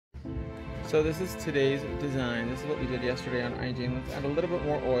So this is today's design. This is what we did yesterday on IG. And let's add a little bit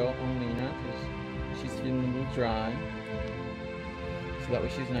more oil on Lena because she's feeling a little dry. So that way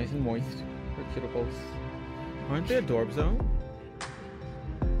she's nice and moist. Her cuticles. Aren't they adorbs though?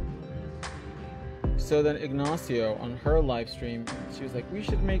 So then Ignacio on her live stream, she was like, we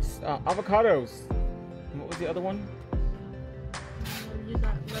should make avocados. And what was the other one? You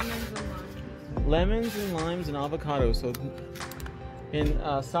got lemons and limes. Lemons and limes and avocados. So in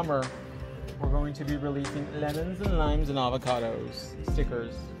summer, we're going to be releasing lemons and limes and avocados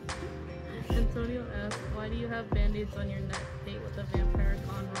stickers. Antonio asked, why do you have band-aids on your neck? Date with a vampire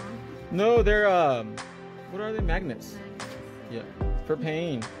gone wrong? No, they're what are they? Magnets. Yeah, for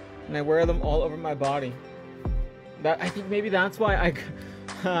pain. And I wear them all over my body. I think maybe that's why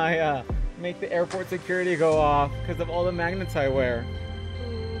I make the airport security go off, because of all the magnets I wear.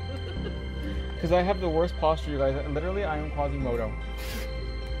 Because I have the worst posture, you guys. Literally, I am Quasimodo.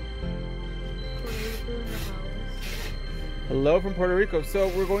 Hello from Puerto Rico. So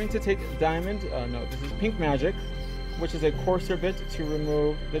we're going to take diamond, no, this is Pink Magic, which is a coarser bit to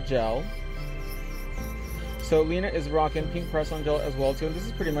remove the gel. So Lena is rocking pink press-on gel as well too, and this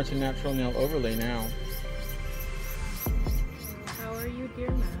is pretty much a natural nail overlay now. How are you, dear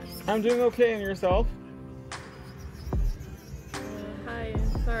Matt? I'm doing okay, and yourself? Hi,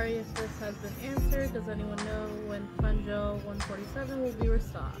 sorry if this has been answered. Does anyone know when Fun Gel 147 will be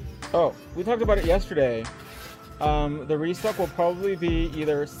restocked? Oh, we talked about it yesterday. The restock will probably be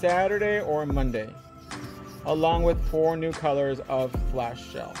either Saturday or Monday, along with 4 new colors of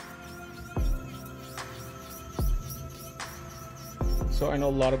flash gel. So I know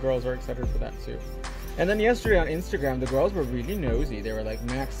a lot of girls are excited for that too. And then yesterday on Instagram, the girls were really nosy. They were like,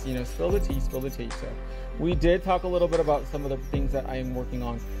 Max, you know, spill the tea, spill the tea. So we did talk a little bit about some of the things that I am working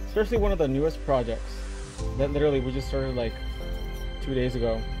on, especially one of the newest projects that literally we just started like 2 days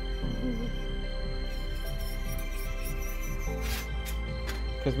ago.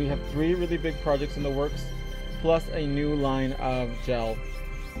 Because we have 3 really big projects in the works, plus a new line of gel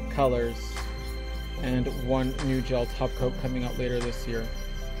colors and 1 new gel top coat coming out later this year.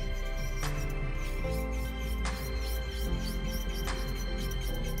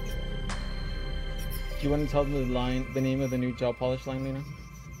 Do you want to tell them the name of the new gel polish line, Lena?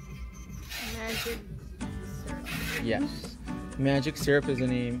 Magic Syrup. Yes. Magic Syrup is the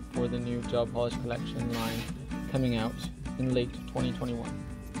name for the new gel polish collection line coming out in late 2021.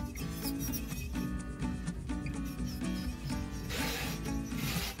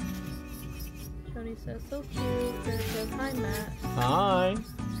 Tony says, so cute. Then says, hi, Matt. Hi.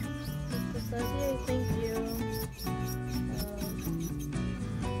 Lisa says, yay, thank you.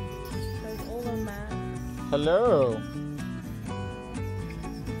 Says, hola, Matt. Hello.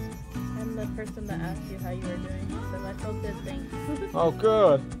 And the person that asked you how you were doing, he says, I felt good, thanks. Oh,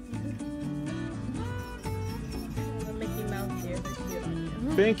 good. The Mickey Mouse ears are cute on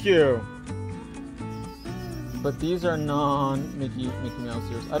you. Thank you. But these are non-Mickey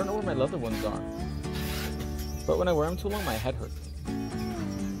Mouse ears. I don't know where my leather ones are. But when I wear them too long, my head hurts.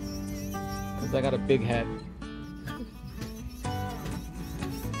 Because I got a big head.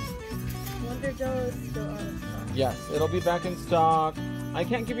 Wonder Gel is still out of stock. Yes, it'll be back in stock. I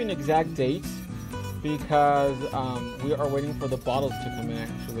can't give you an exact date because we are waiting for the bottles to come in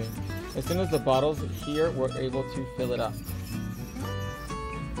actually. As soon as the bottles here, we're able to fill it up.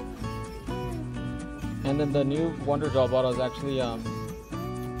 And then the new Wonder Gel bottle is actually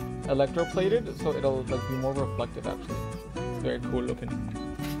electroplated, so it'll like be more reflective actually. It's very cool looking.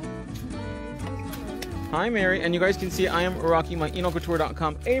 Hi Mary, and you guys can see I am rocking my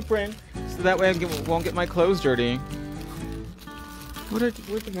enocouture.com apron, so that way I won't get my clothes dirty. Where'd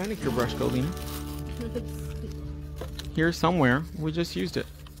the manicure brush go, Lena? Here somewhere. We just used it.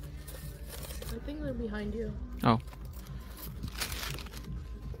 I think they're behind you. Oh.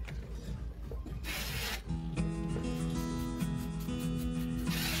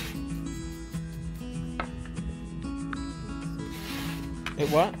 It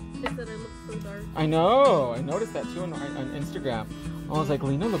what? They said I look so dark. I know. I noticed that too on Instagram. I was like,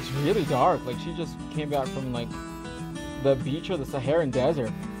 Lena looks really dark. Like she just came back from like the beach or the Saharan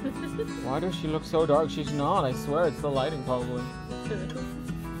desert. Why does she look so dark? She's not. I swear, it's the lighting probably.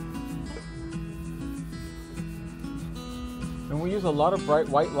 And we use a lot of bright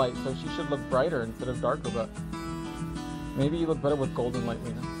white light, so she should look brighter instead of darker. But maybe you look better with golden light,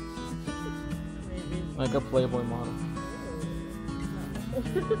 Lena. Maybe. Like a Playboy model.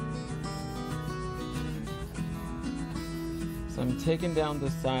 So I'm taking down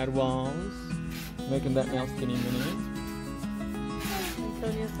the side walls, making that nail skinny mini.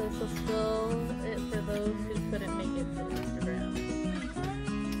 Antonio says, so still it for those who couldn't make it to Instagram.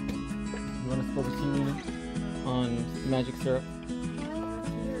 You want to spill the tea, Lena? On magic syrup?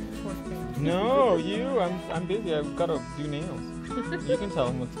 You're poor thing. No, you. I'm busy. I've got to do nails. You can tell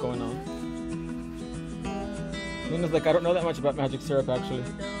them what's going on. Lena's like, I don't know that much about magic syrup, actually.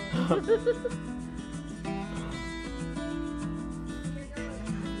 I don't.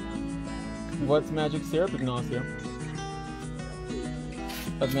 What's magic syrup, Ignacio?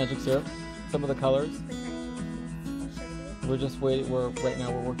 Of magic syrup? Some of the colors? We're just waiting. Right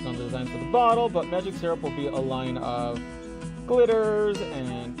now we're working on the design for the bottle, but magic syrup will be a line of glitters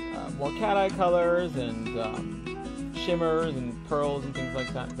and more cat eye colors and shimmers and pearls and things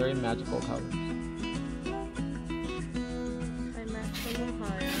like that. Very magical colors. Hi, Max from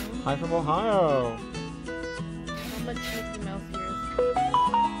Ohio. Hi from Ohio. How much Mickey Mouse ears?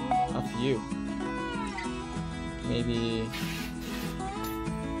 A few. Maybe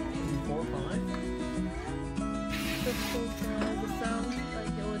 4 or 5. Crystal says it sounds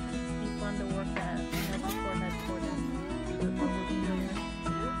like it would be fun to work at before headquarters.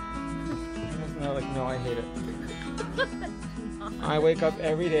 No, like, no, I hate it. I wake up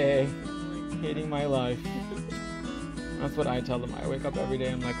every day hating my life. That's what I tell them. I wake up every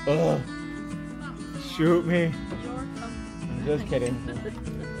day. I'm like, ugh, shoot me. I'm just kidding.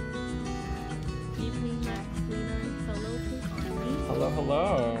 Evening, Max, Lena. Hello to Army. Hello,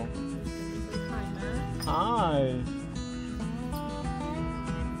 hello. Hi, Max. Hi.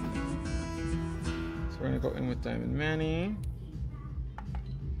 So we're gonna go in with Diamond Manny.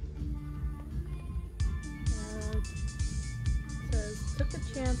 Says, took a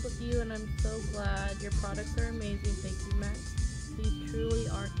chance with you and I'm so glad. Your products are amazing. Thank you, Max. These truly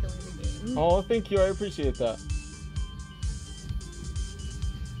are killing the game. Oh, thank you. I appreciate that.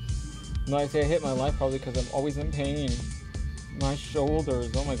 No, I say I hate my life probably because I'm always in pain. My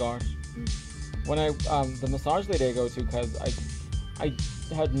shoulders. Oh my gosh. When the massage lady I go to, because I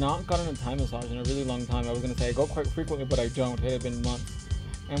had not gotten a Thai massage in a really long time. I was gonna say I go quite frequently, but I don't. It had been months.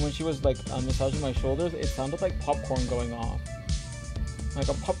 And when she was like massaging my shoulders, it sounded like popcorn going off, like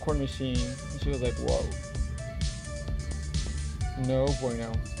a popcorn machine. And she was like, "Whoa, no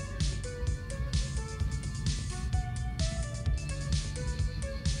bueno."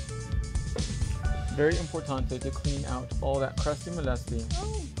 Very importante to clean out all that crusty molesty.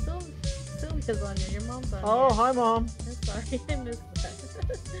 Oh, Sylvia's on here. Your mom's on here. Oh, hi, Mom. I'm sorry, I missed that.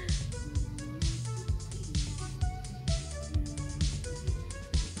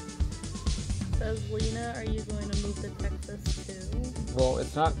 Says Lena, are you going to move to Texas too? Well,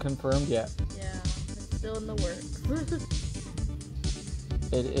 it's not confirmed yet. Yeah, it's still in the works.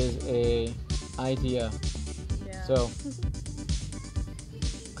 It is a idea. Yeah. So,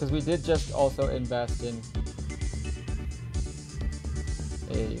 because we did just also invest in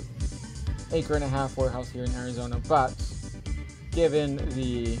a 1.5 acre warehouse here in Arizona, but given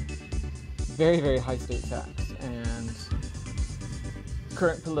the very, very high state tax and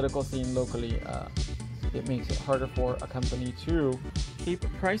current political scene locally, it makes it harder for a company to keep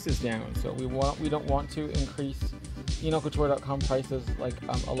prices down. So we don't want to increase couture.com prices like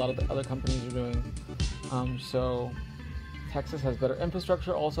a lot of the other companies are doing. So Texas has better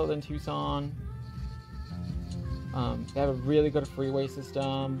infrastructure also than Tucson. They have a really good freeway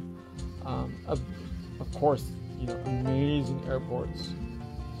system. Of course, amazing airports.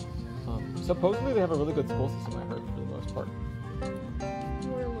 Supposedly they have a really good school system, I heard, for the most part.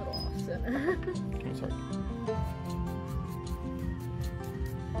 We're a little off center. I'm sorry.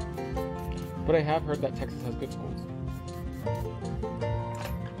 But I have heard that Texas has good schools.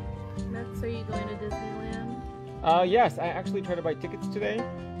 Next, are you going to Disneyland? Yes, I actually tried to buy tickets today,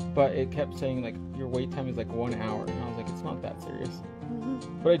 but it kept saying like your wait time is like 1 hour, and I was like, it's not that serious.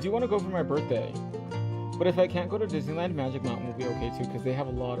 But I do want to go for my birthday. But if I can't go to Disneyland, Magic Mountain will be okay too, because they have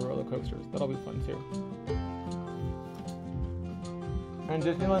a lot of roller coasters. That'll be fun too. And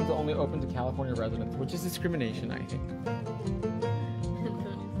Disneyland's only open to California residents, which is discrimination, I think. Tony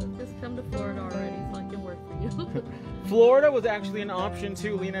said, just come to Florida already so I can work for you. Florida was actually an option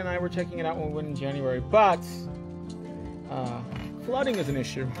too. Lena and I were checking it out when we went in January, but flooding is an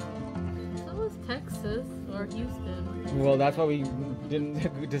issue. So is Texas or Houston. Well, that's why we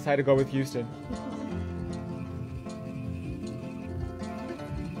didn't decide to go with Houston.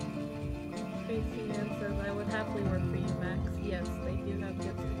 Tracy Ann says, I would happily work for you, Max. Yes, they do have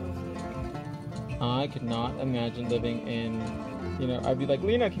good schools here. I could not imagine living in, I'd be like,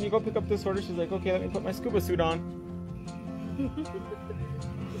 Lena, can you go pick up this order? She's like, okay, let me put my scuba suit on.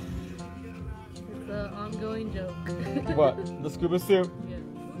 It's an ongoing joke. What? The scuba suit? Yes.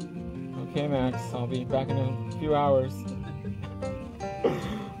 Okay, Max, I'll be back in a few hours.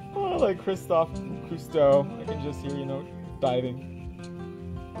 Oh, like Christophe Cousteau. I can just hear, diving.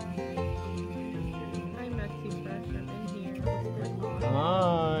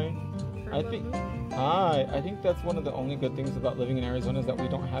 I think that's one of the only good things about living in Arizona is that we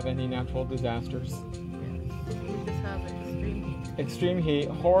don't have any natural disasters. Yes. We just have extreme heat. Extreme heat,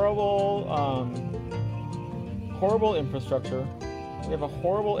 horrible infrastructure. We have a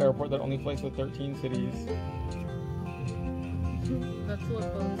horrible airport that only flies to 13 cities. That's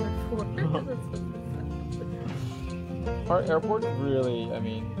what boats are for. That's what Our airport really, I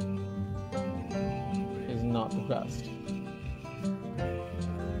mean, is not the best.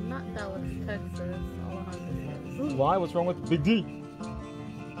 Not Dallas, Texas. Alejandro. Why? What's wrong with Big D?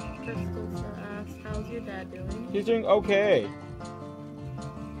 Crystal asked, "How's your dad doing?" He's doing okay.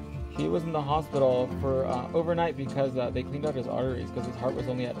 He was in the hospital for overnight because they cleaned out his arteries because his heart was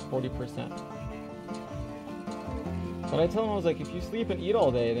only at 40%. But I told him, I was like, if you sleep and eat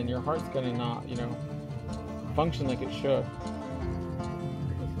all day, then your heart's gonna not, function like it should.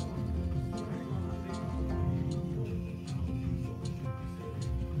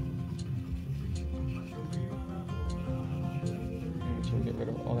 Make sure we get rid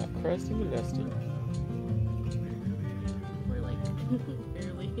of all that crusty molesty. We're like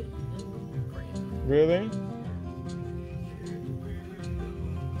barely in frame. Really?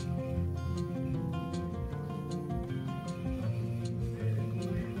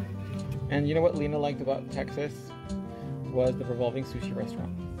 And you know what Lena liked about Texas was the revolving sushi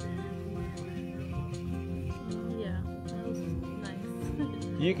restaurant. Yeah, that was nice.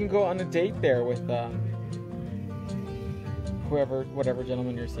 You can go on a date there with whatever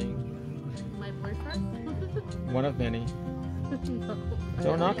gentleman you're seeing. My boyfriend? One of many. No,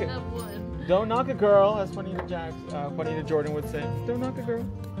 Don't knock it. have one. Don't knock a girl, as Juanita Jordan would say. Don't knock a girl.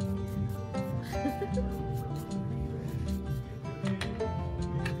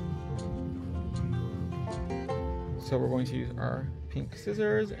 So we're going to use our pink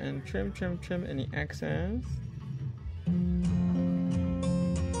scissors and trim any excess.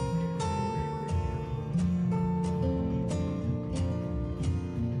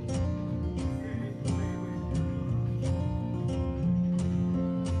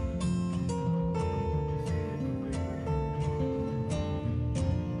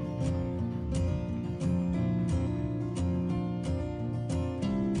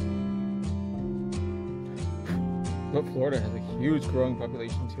 But Florida has a huge growing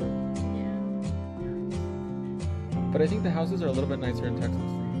population too. Yeah. But I think the houses are a little bit nicer in Texas.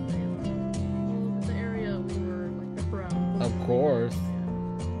 Well, the area we were like around. Of course.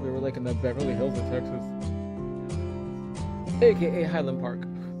 We were like in the Beverly Hills of Texas. AKA Highland Park.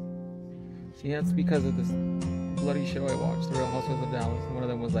 See, that's because of this bloody show I watched, The Real Housewives of Dallas. And one of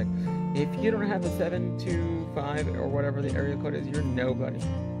them was like, if you don't have a 725 or whatever the area code is, you're nobody.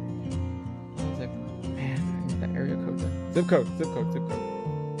 I was like, man, I need that area code then. Zip code.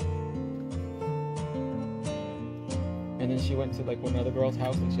 And then she went to like one other girl's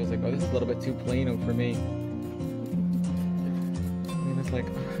house and she was like, oh, this is a little bit too Plano for me. And it's like,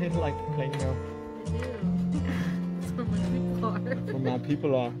 I like Plano. That's where my people are. Where my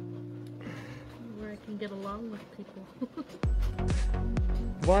people are. Where I can get along with people.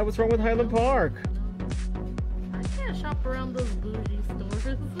 Why? What's wrong with Highland Park? I can't shop around those bougie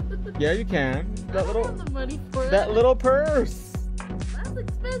stores. Yeah, you can. I don't have the money for That little purse. That's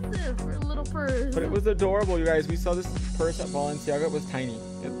expensive for a little purse. But it was adorable, you guys. We saw this purse at Balenciaga. It was tiny.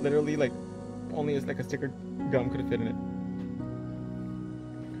 It literally, like, only as like a sticker gum could have fit in it.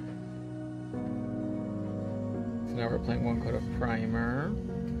 So now we're applying one coat of primer.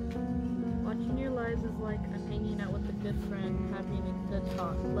 Watching your lives is like I'm hanging out with a good friend, having a good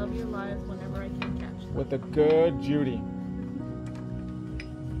talk. Love your lives whenever I can catch them. With a good Judy.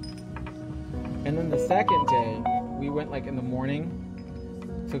 And then the second day, we went like in the morning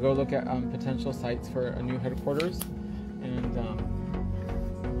to go look at potential sites for a new headquarters. And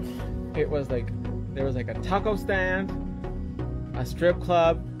it was like, there was like a taco stand, a strip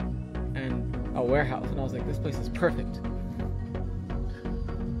club, and a warehouse. And I was like, this place is perfect.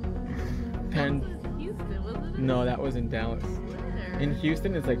 And Houston, wasn't it? no, that was in Dallas. Where? In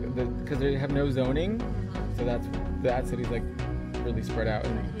Houston, it's like, because they have no zoning. So that city's like really spread out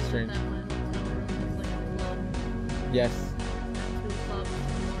and strange. Yes.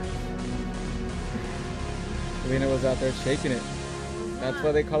 Lena was out there shaking it. That's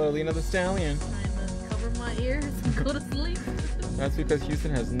why they call her Lena the Stallion. Trying to cover my ears and go to sleep. That's because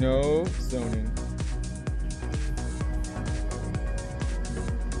Houston has no zoning.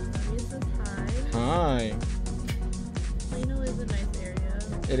 Hi. Plano is a nice area.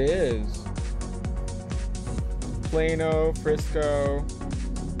 It is. Plano, Frisco.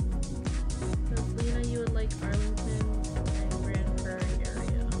 So Lena, you would like Arlington and Grand Prairie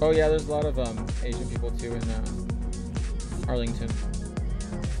area. Oh yeah, there's a lot of Asian people too in Arlington.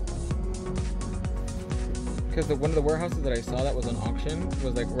 Because one of the warehouses that I saw that was on auction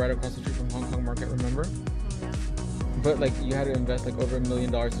was like right across the street from Hong Kong Market, remember? Yeah. But like you had to invest like over $1 million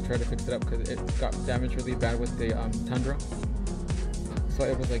to try to fix it up because it got damaged really bad with the Tundra. So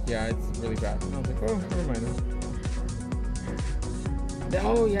it was like, yeah, it's really bad. And I was like, oh, never mind.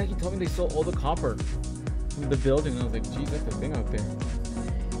 Oh yeah, he told me they sold all the copper from the building. And I was like, geez, that's the thing out there.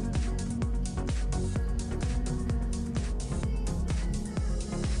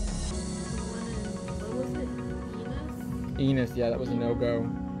 Enos, yeah, that was a no-go.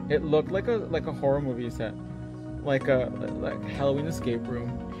 It looked like a horror movie set, like a Halloween escape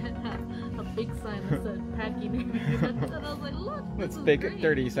room. It had a big sign that said packing area, and I was like, look, Let's fake it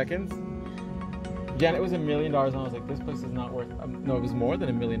 30 seconds. Yeah, and it was $1 million, and I was like, this place is not worth. No, it was more than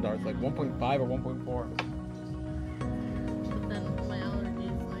 $1 million, like 1.5 or 1.4. But then my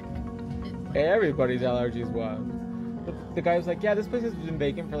allergies, like Everybody's allergies was. But the guy was like, yeah, this place has been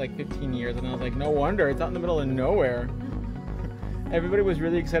vacant for like 15 years, and I was like, no wonder, it's out in the middle of nowhere. Everybody was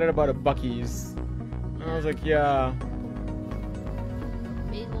really excited about a Buc-ee's. And I was like, yeah.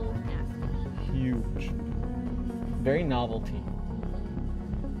 big old casket. Huge. Very novelty.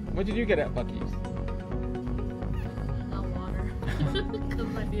 What did you get at Buc-ee's? I got water.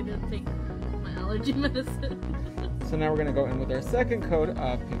 Because I needed to take my allergy medicine. So now we're going to go in with our second coat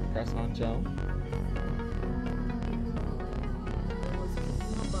of pink press-on gel. It was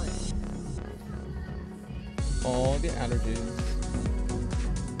kicking my butt. All the allergies.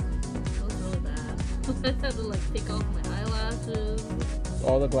 It was really bad. I had to like take off my eyelashes.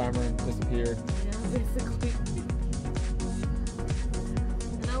 All the glamour disappeared. Yeah, basically.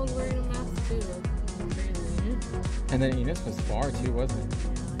 And I was wearing a mask too. It was crazy. And then Enos was far too, wasn't it?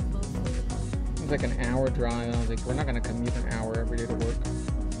 Yeah, I felt so. It was like an hour drive, and I was like, we're not going to commute an hour every day to work.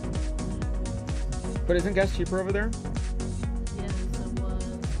 But isn't gas cheaper over there? Yes, it was.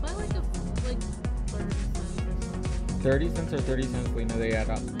 By like 30 cents 30 cents or something. or 30 cents, Lena, they add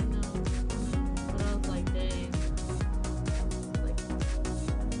up. I know. But I was like, dang. Like,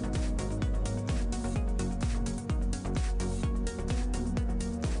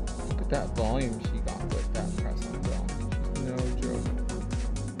 Look at that volume she got with that press-on gel. No joke.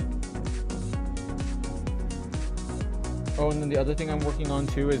 Oh, and then the other thing I'm working on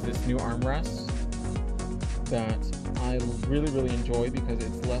too is this new armrest that I really, really enjoy because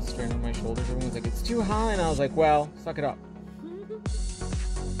it's less strain on my shoulders. Everyone's like, it's too high, and I was like, well, suck it up.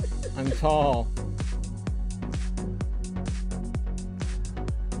 I'm tall.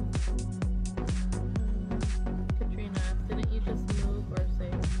 Katrina, didn't you just move or say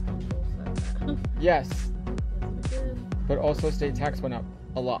people said that? Yes, Yes, we did. but also state tax went up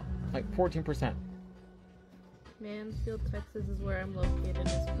a lot, like 14%. Mansfield, Texas is where I'm located.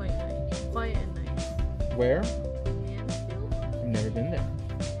 It's quite nice. Quiet and nice. Where? Mansfield? I've never been there.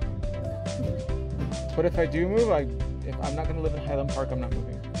 But if I do move, if I'm not going to live in Highland Park, I'm not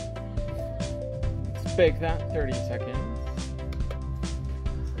moving. Let's bake that 30 seconds.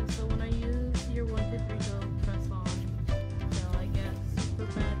 So when I use your 123 gel press on gel, I get super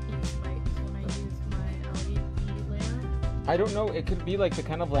bad heat spikes when I use my LED lamp. I don't know, it could be like the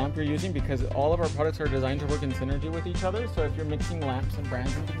kind of lamp you're using because all of our products are designed to work in synergy with each other. So if you're mixing lamps and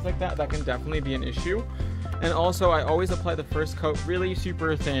brands and things like that, that can definitely be an issue. And also, I always apply the first coat really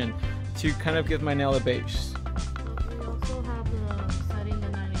super thin to kind of give my nail a base. We also have the setting the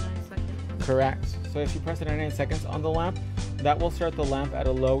 99 seconds. Correct. So if you press the 99 seconds on the lamp, that will start the lamp at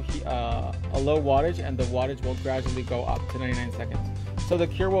a low wattage, and the wattage will gradually go up to 99 seconds. So the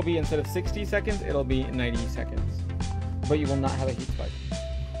cure will be, instead of 60 seconds, it'll be 90 seconds. But you will not have a heat spike.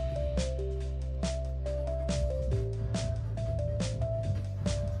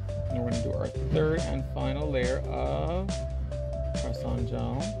 And we're going to do our third and final layer of press-on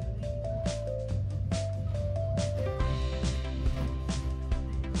gel.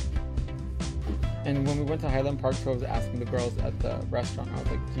 And when we went to Highland Park, so I was asking the girls at the restaurant, I was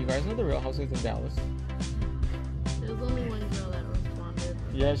like, do you guys know the Real Housewives in Dallas? There's only one girl that responded.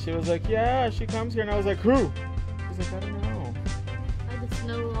 Yeah, she was like, yeah, she comes here. And I was like, who? She's like, I don't know. I just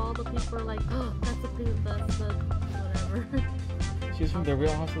know all the people are like, oh, that's the whatever. She's from the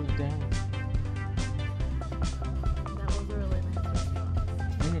Real Housewives of Dallas. That was a really nice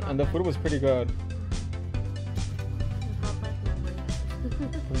restaurant. And the food was pretty good It brought back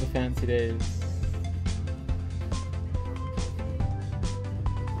memories. from the fancy days.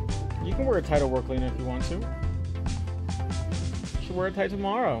 You can wear a tie to work, Lena, if you want to. You should wear a tie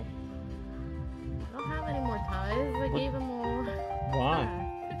tomorrow. I don't have any more ties. I gave them all. Why?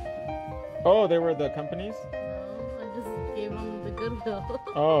 back. Oh, they were the companies? No, I just gave them the Goodwill.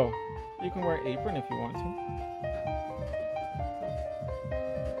 Oh, you can wear an apron if you want to.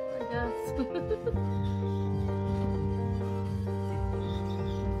 I guess.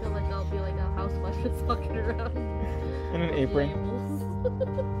 be like a housewife just walking around In an with apron. labels.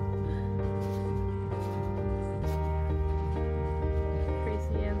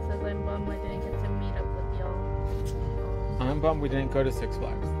 Tracy Ann says, I'm bummed I didn't get to meet up with y'all. I'm bummed we didn't go to Six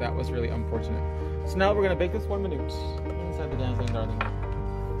Flags. That was really unfortunate. So now we're gonna bake this 1 minute inside the damn thing, darling.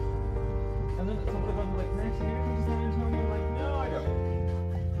 And then somebody goes like, Max, you gonna come to San Antonio? I'm like, no, I don't.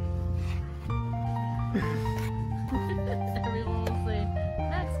 Everyone will say,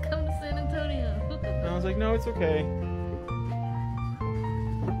 Max, come to San Antonio. And I was like, no, it's okay.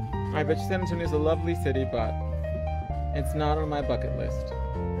 I bet you San Antonio is a lovely city, but it's not on my bucket list.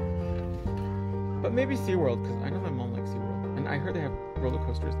 But maybe SeaWorld, because I know my mom likes SeaWorld. And I heard they have roller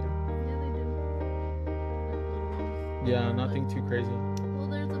coasters there. Yeah, they do. Like little ones. Yeah, nothing too crazy. Well,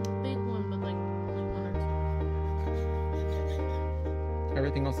 there's a big one, but like only one or two.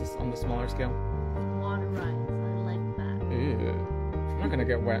 Everything else is on the smaller scale. Water rides, I like that. Ew. I'm not gonna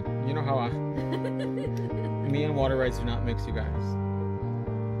get wet. You know how me and water rides do not mix, you guys.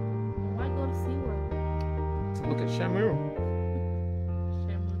 Why go to SeaWorld? To look at Shamu.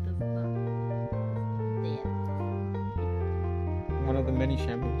 Shamu does not. Yeah. One of the many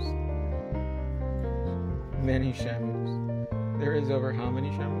Shamus. Many Shamus. There is over how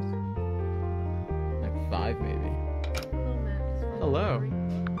many Shamus? Like 5 maybe. Hello, Max. Hello.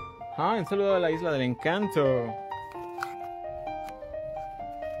 Hi, un saludo a la isla del encanto.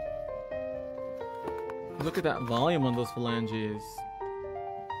 Look at that volume on those phalanges.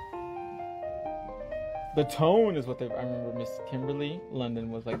 The tone is what they. I remember Miss Kimberly London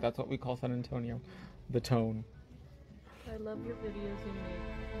was like, that's what we call San Antonio. The tone. I love your videos you make.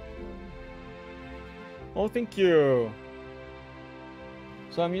 Oh, thank you.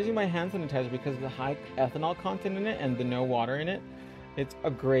 So I'm using my hand sanitizer because of the high ethanol content in it and the no water in it. It's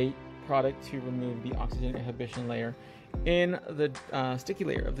a great product to remove the oxygen inhibition layer in the sticky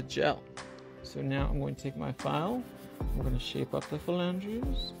layer of the gel. So now I'm going to take my file. I'm going to shape up the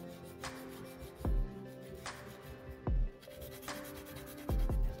phalanges.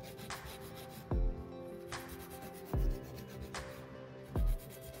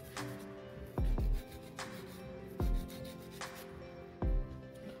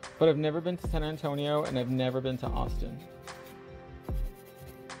 But I've never been to San Antonio and I've never been to Austin.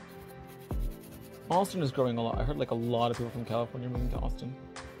 Austin is growing a lot. I heard like a lot of people from California moving to Austin.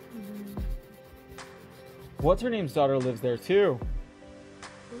 What's her name's daughter lives there too?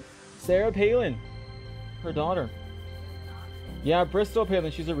 Sarah Palin. Her daughter. Yeah, Bristol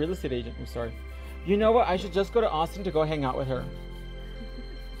Palin. She's a real estate agent. I'm sorry. You know what? I should just go to Austin to go hang out with her.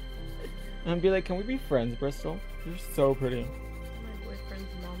 And be like, can we be friends, Bristol? You're so pretty. My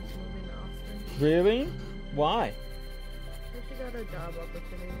boyfriend's mom's moving to Austin. Really? Why? She got a job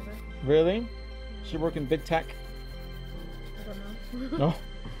opportunity there. Really? She work in big tech? I don't know. No?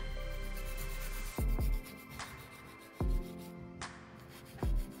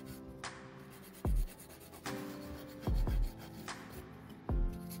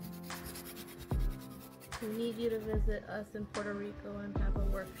 We need you to visit us in Puerto Rico and have a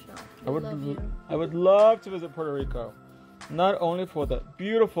workshop. I Love you. would love to visit Puerto Rico. Not only for the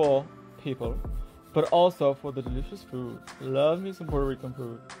beautiful people, but also for the delicious food. Love me some Puerto Rican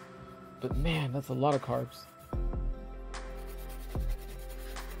food. But man, that's a lot of carbs.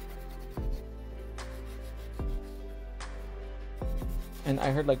 And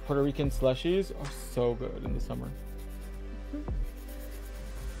I heard like Puerto Rican slushies are so good in the summer.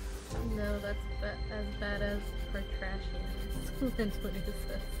 No, that's as bad as Kardashians. That's what it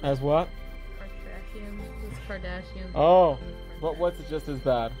says. As what? Kardashians. It's Kardashians. Oh, but what's just as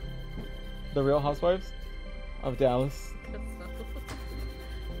bad? The Real Housewives of Dallas.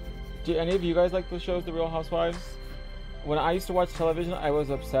 Do any of you guys like the shows The Real Housewives? When I used to watch television, I was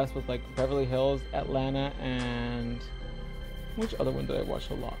obsessed with like Beverly Hills, Atlanta, and which other one did I watch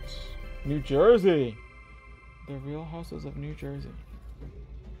a lot? New Jersey. The Real Houses of New Jersey.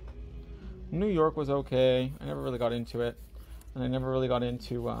 New York was okay. I never really got into it. And I never really got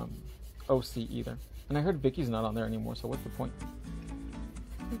into OC either. And I heard Vicky's not on there anymore, so what's the point?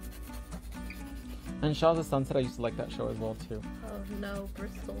 And Shaw's of Sunset, I used to like that show as well too. Oh no,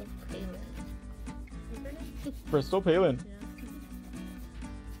 Bristol Palin. What's her name? Bristol Palin.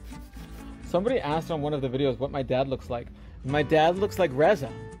 Yeah. Somebody asked on one of the videos what my dad looks like. My dad looks like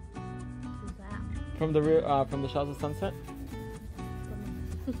Reza Who's that? from the Shaw's of Sunset.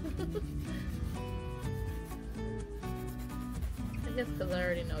 I guess because I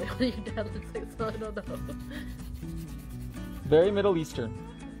already know what your dad looks like, so I don't know. Very Middle Eastern.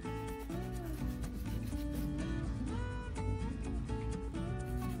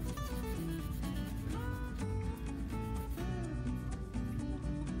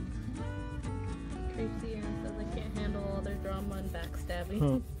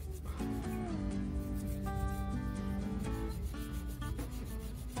 exactly.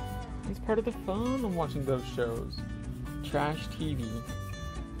 It's part of the fun of watching those shows. Trash TV.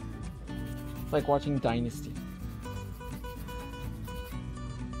 Like watching Dynasty.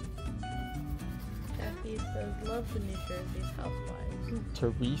 Jackie says, love the New Jersey's housewives.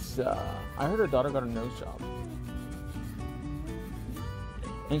 Teresa. I heard her daughter got a nose job.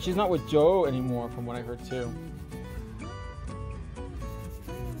 And she's not with Joe anymore, from what I heard too.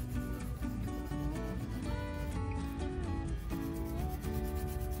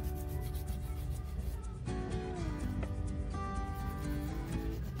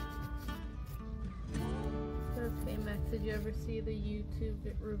 Okay, Max, did you ever see the YouTube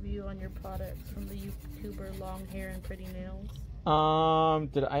review on your products from the YouTuber Long Hair and Pretty Nails?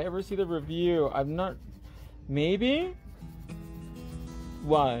 Did I ever see the review? I've not. Maybe?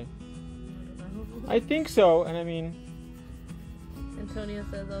 Why? I don't know. I think so, and I mean. Antonia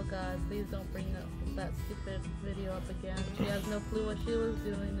says, oh God, please don't bring up that stupid video up again. She has no clue what she was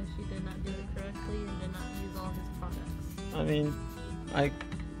doing, and she did not do it correctly and did not use all his products. I mean,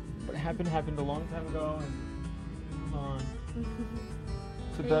 what happened a long time ago, and move on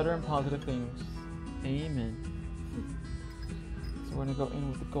to better and positive things. Amen. So we're gonna go in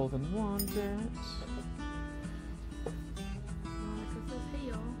with the golden wand bit. Monica says, hey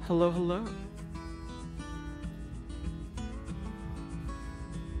y'all. Hello, hello.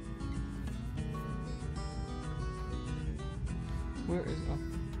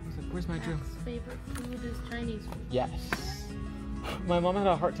 Where's my drill? Max's favorite food is Chinese food. Yes. My mom had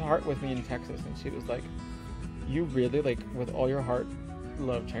a heart-to-heart with me in Texas, and she was like, you really, like, with all your heart,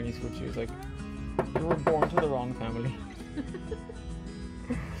 love Chinese food. She was like, you were born to the wrong family.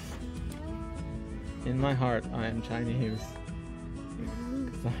 In my heart, I am Chinese.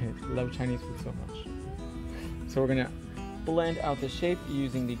 'Cause I love Chinese food so much. So we're gonna blend out the shape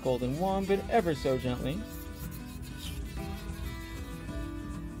using the golden wand, but ever so gently.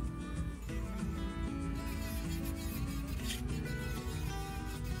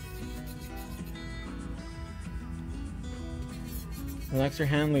 Relax your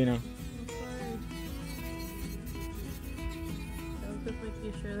hand, Lena. I'm sorry. I was just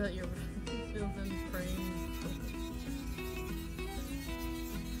making sure that your filled in frame.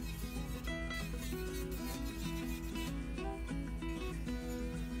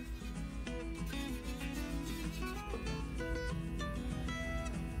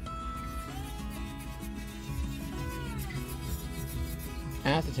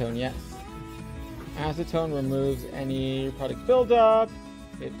 Acetone, yes. Acetone removes any product buildup.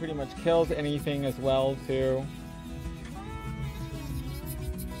 It pretty much kills anything as well, too.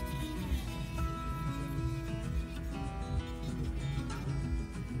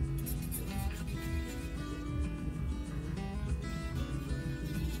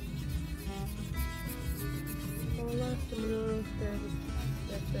 Hola, saludos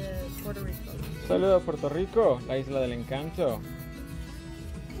desde Puerto Rico. Saludos a Puerto Rico, la isla del encanto.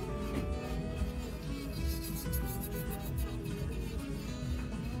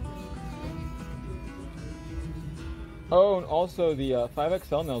 Oh, and also the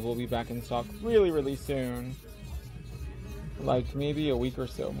 5XL nails will be back in stock really, really soon. Like maybe a week or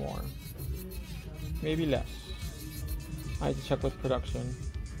so more. Maybe less. I have to check with production.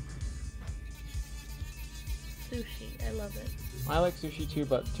 Sushi, I love it. I like sushi too,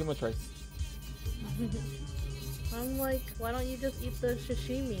 but too much rice. I'm like, why don't you just eat the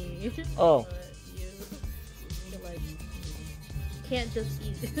sashimi? Oh. But you like, can't just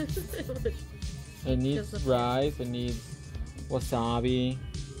eat it. It needs rice, it needs wasabi,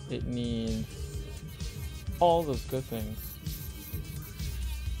 it needs all those good things.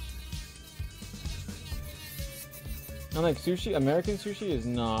 And like sushi, American sushi is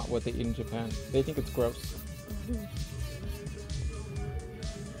not what they eat in Japan. They think it's gross.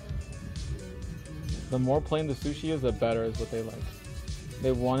 The more plain the sushi is, the better is what they like.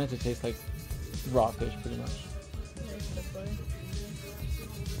 They want it to taste like raw fish pretty much.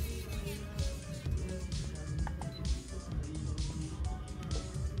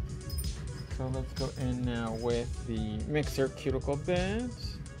 So let's go in now with the mixer cuticle bit.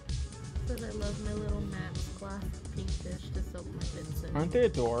 But I love my little Max glass pink dish to soak my bits in. Aren't they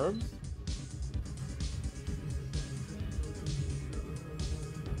adorbs?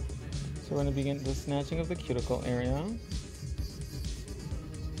 So we're going to begin the snatching of the cuticle area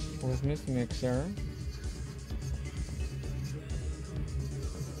with Miss Mixer.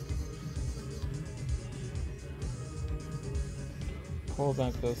 Pull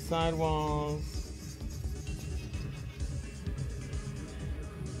back those sidewalls.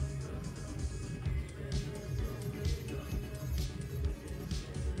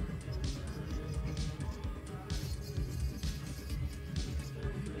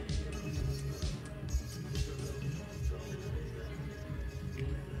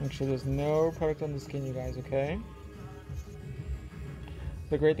 Make sure there's no product on the skin, you guys, okay?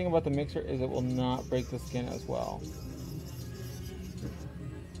 The great thing about the mixer is it will not break the skin as well.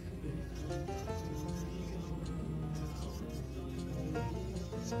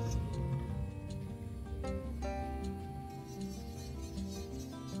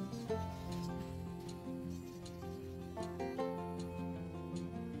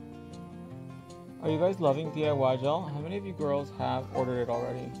 Are you guys loving DIY gel? How many of you girls have ordered it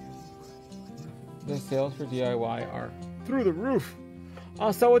already? The sales for DIY are through the roof.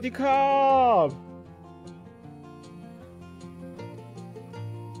 Sawadee-krab!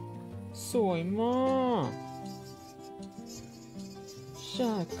 Soy ma!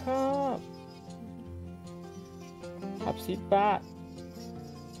 Shut up! Hapsi bat!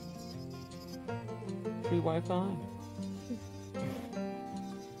 Free Wi-Fi.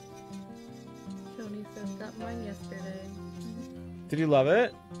 Tony says got mine yesterday. Did you love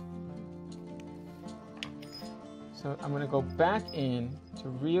it? So I'm gonna go back in to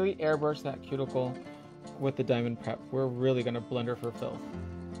really airbrush that cuticle with the diamond prep. We're really gonna blend her for filth.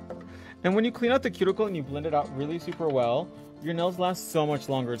 And when you clean out the cuticle and you blend it out really super well, your nails last so much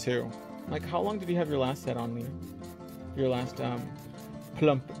longer too. Like, how long did you have your last set on, Lena? Your last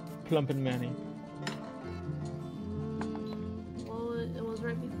plump and Manny. Well, it was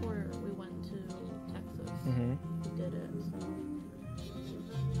right before we went to Texas. Mm-hmm. We did it.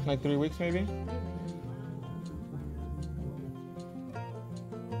 So. Like 3 weeks maybe?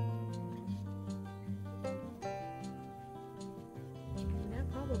 Yeah,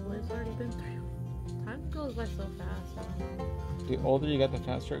 probably. It's already been 3. Time goes by so fast. The older you get, the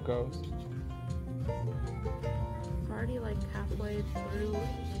faster it goes. It's already like halfway through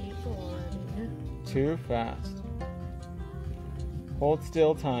April already. Too fast. Hold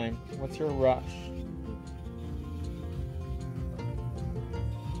still time. What's your rush?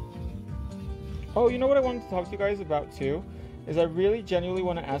 Oh, you know what I wanted to talk to you guys about too? Is I really genuinely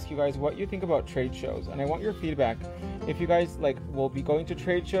want to ask you guys what you think about trade shows, and I want your feedback. If you guys like will be going to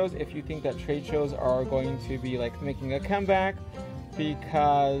trade shows, if you think that trade shows are going to be like making a comeback,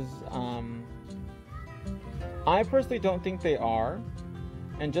 because I personally don't think they are.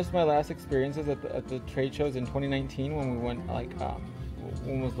 And just my last experiences at the trade shows in 2019 when we went like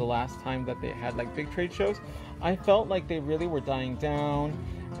when was the last time that they had like big trade shows, I felt like they really were dying down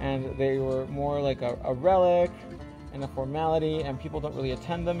and they were more like a relic and a formality, and people don't really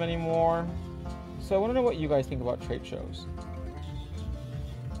attend them anymore. So I want to know what you guys think about trade shows.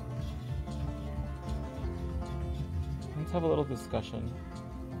 Let's have a little discussion.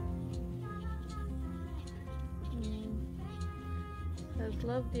 I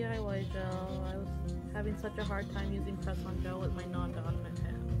love DIY gel. I was having such a hard time using press-on gel with my non-dominant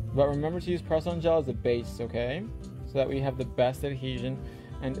hand. But remember to use press-on gel as a base, okay? So that we have the best adhesion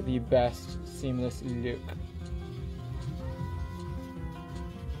and the best seamless look.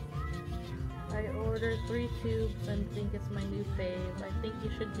 I ordered 3 tubes and think it's my new fave. I think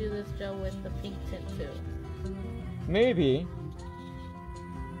you should do this gel with the pink tint too. Maybe.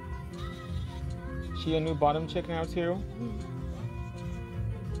 She a new bottom chick now too?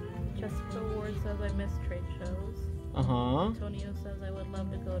 Jessica Ward says I miss trade shows. Uh-huh. Antonio says I would love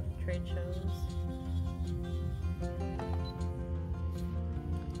to go to trade shows.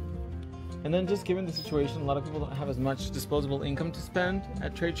 And then just given the situation, a lot of people don't have as much disposable income to spend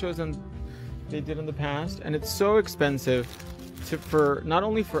at trade shows than they did in the past. And it's so expensive for not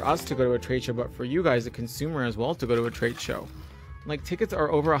only for us to go to a trade show, but for you guys, the consumer as well, to go to a trade show. Like, tickets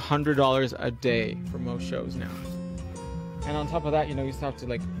are over $100 a day for most shows now. And on top of that, you know, you still have to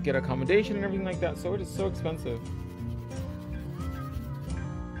like get accommodation and everything like that. So it is so expensive.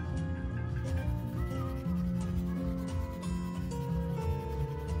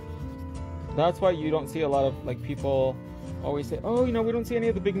 That's why you don't see a lot of like people always say, oh, you know, we don't see any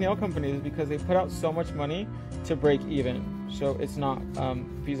of the big nail companies because they put out so much money to break even. So it's not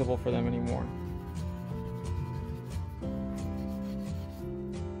feasible for them anymore.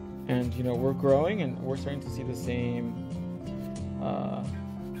 And, you know, we're growing and we're starting to see the same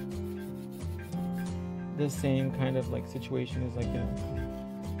kind of like situation is like, you know,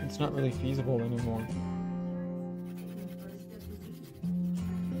 it's not really feasible anymore.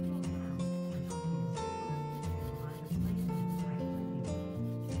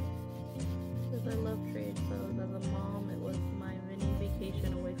 Because I love trade shows. As a mom, it was my mini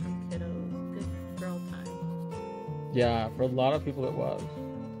vacation away from kiddos. Good girl time. Yeah, for a lot of people it was.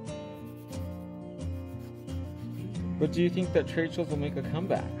 But do you think that trade shows will make a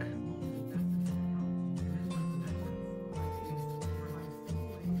comeback?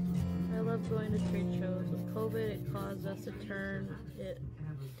 I love going to trade shows with COVID, it caused us to turn it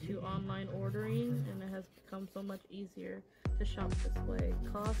to online ordering, and it has become so much easier to shop this way.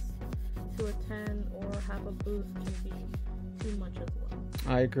 Costs to attend or have a booth can be too much as well.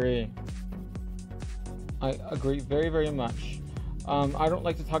 I agree very, very much. I don't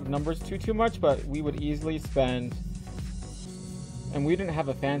like to talk numbers too much, but we would easily spend, and we didn't have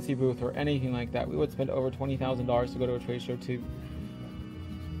a fancy booth or anything like that, we would spend over $20,000 to go to a trade show to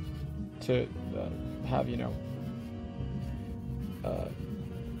have, you know,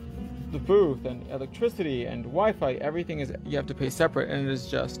 the booth and electricity and Wi-Fi. Everything is, you have to pay separate, and it is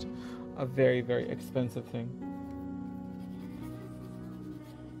just a very, very expensive thing.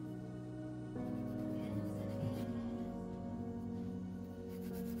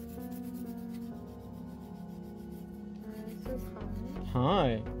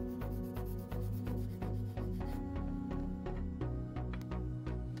 Hi.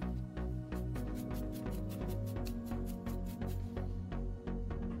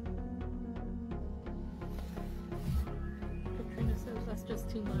 Katrina says that's just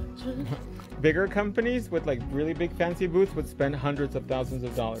too much. Bigger companies with like really big fancy booths would spend hundreds of thousands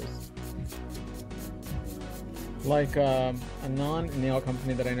of dollars. Like a non-nail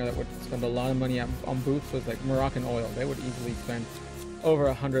company that I know that would spend a lot of money on booths was like Moroccan Oil. They would easily spend over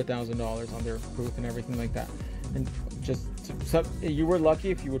 $100,000 on their booth and everything like that. And just you were lucky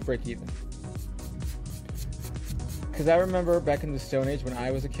if you would break even. Because I remember back in the Stone Age when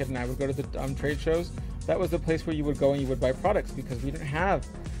I was a kid and I would go to the trade shows, that was the place where you would go and you would buy products, because we didn't have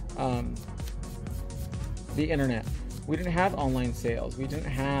the internet. We didn't have online sales. We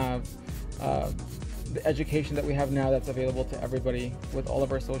didn't have the education that we have now that's available to everybody with all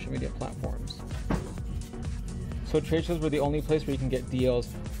of our social media platforms. So trade shows were the only place where you can get deals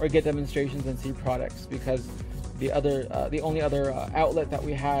or get demonstrations and see products, because the only other outlet that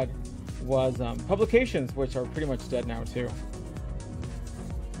we had was publications, which are pretty much dead now too.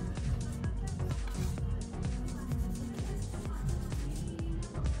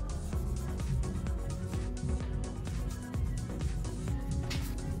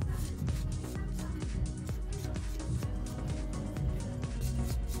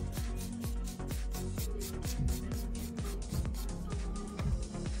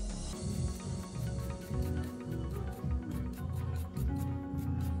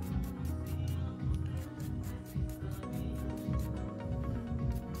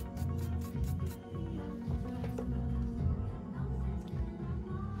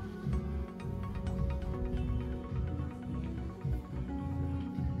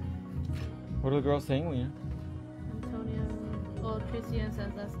 What are the girls saying, Leah? Antonio, oh, Tracy Ann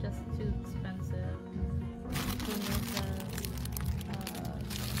says that's just too expensive. Antonio says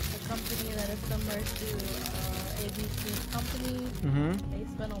the company that is similar to ABC's company, they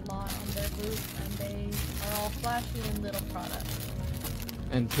spend a lot on their booth, and they are all flashy and little products.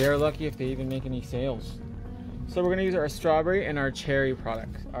 And they're lucky if they even make any sales. So we're gonna use our strawberry and our cherry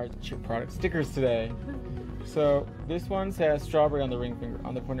products, stickers today. So this one says strawberry on the ring finger,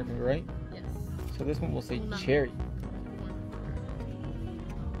 on the pointer finger, right? Yes. So this one will say cherry.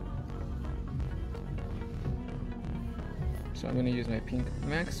 So I'm gonna use my pink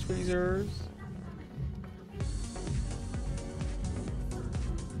Max tweezers.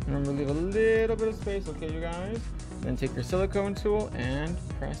 Remember, leave a little bit of space, okay, you guys? Then take your silicone tool and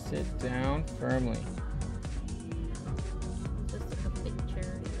press it down firmly.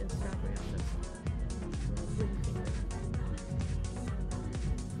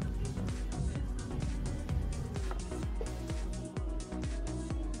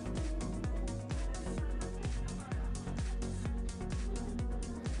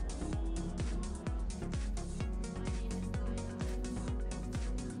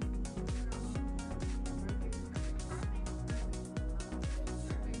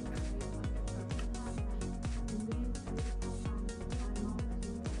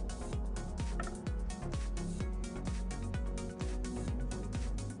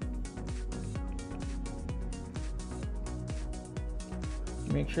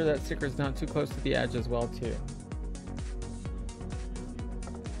 Make sure that sticker is not too close to the edge as well too.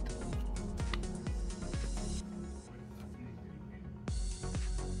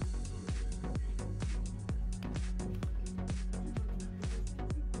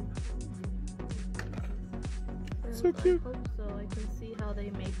 So cute. I hope so. I can see how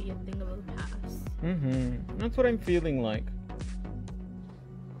they may be a thing of the past. That's what I'm feeling like.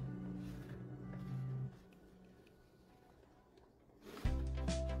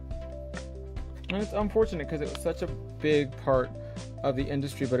 And it's unfortunate because it was such a big part of the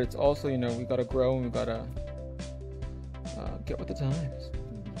industry, but it's also, you know, we got to grow and we got to get with the times.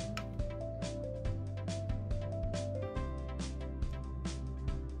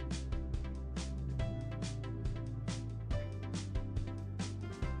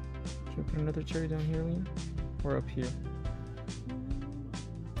 Should we put another cherry down here, Liam? Or up here?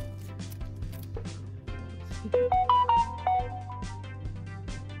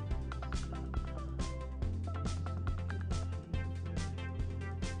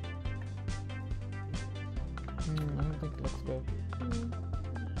 I don't think it looks good.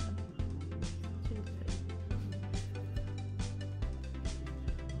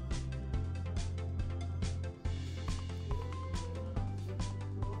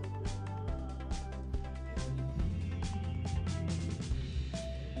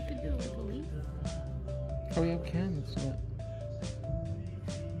 You could do it like a leaf. Oh yeah, we can. Let's do that.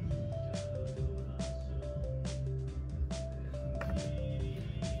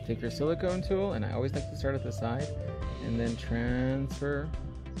 Take your silicone tool, and I always like to start at the side, and then transfer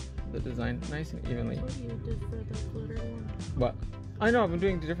the design nice and evenly. That's what you did for the glitter one. What? I know, I've been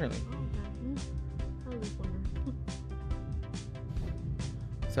doing it differently. I was wondering.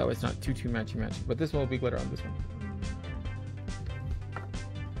 So it's not too matchy. But this one will be glitter on this one.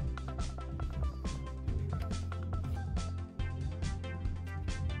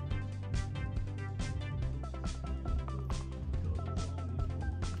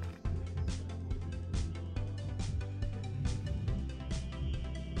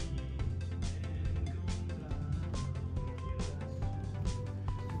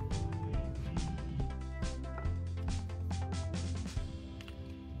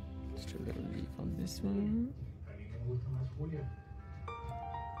 Let's do a little leaf on this one.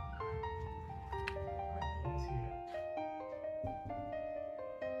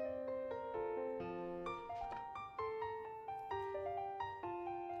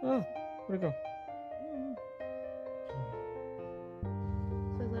 Oh, where'd it go?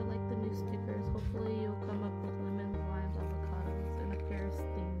 Says I like the new stickers. Hopefully you'll come up with lemons, limes, avocados, and a Paris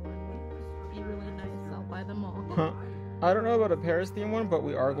theme one would be really nice. I'll buy them all. Huh. I don't know about a Paris theme one, but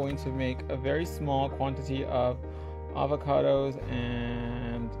we are going to make a very small quantity of avocados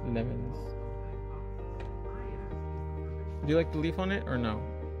and lemons. Do you like the leaf on it or no?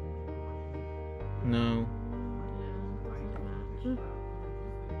 No. Yeah, doesn't match.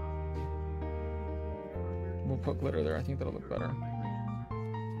 We'll put glitter there. I think that'll look better.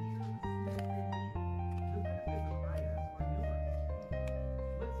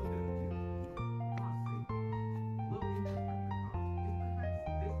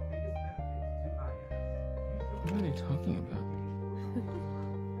 What are they talking about?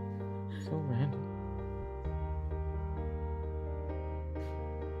 So random.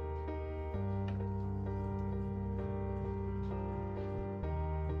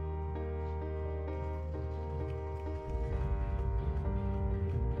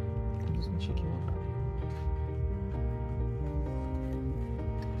 This one she came up.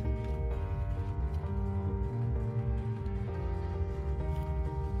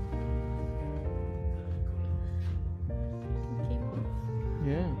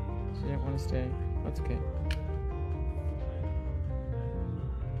 Yeah, she didn't want to stay. That's okay.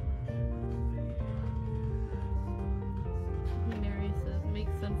 Mary says, make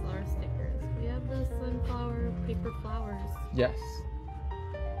sunflower stickers. We have the sunflower paper flowers. Yes.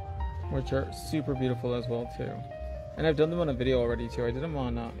 Which are super beautiful as well too. And I've done them on a video already too. I did them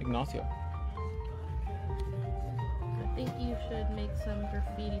on Ignacio. I think you should make some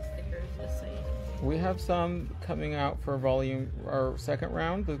graffiti stickers, just saying. We have some coming out for volume, our second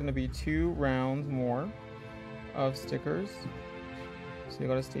round. There's going to be 2 rounds more of stickers. So you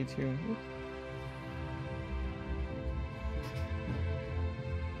got to stay tuned.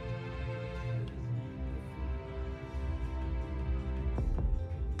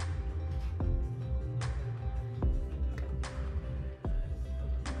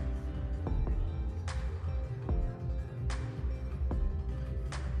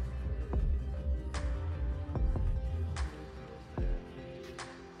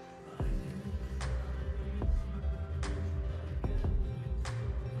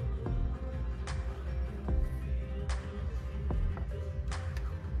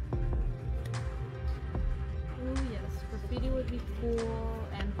 Graffiti would be cool,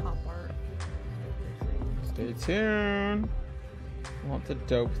 and pop art. Stay tuned. Lots of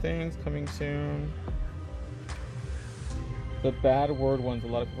dope things coming soon. The bad word ones, a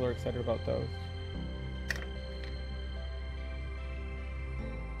lot of people are excited about those.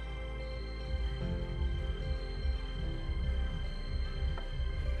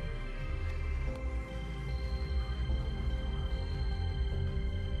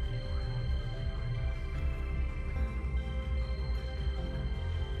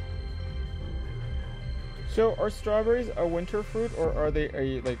 So are strawberries a winter fruit or are they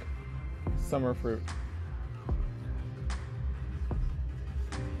a like summer fruit?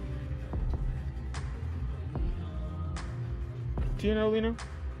 Do you know, Lena?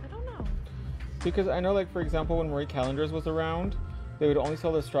 I don't know. Because I know, like, for example, when Marie Callender's was around, they would only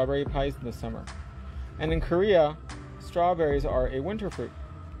sell the strawberry pies in the summer. And in Korea, strawberries are a winter fruit.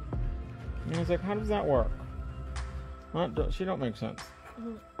 And I was like, how does that work? She don't make sense.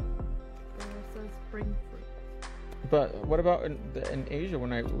 It says spring fruit. But what about in Asia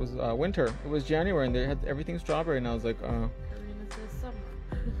when it was winter? It was January and they had everything strawberry, and I was like, Korean says summer.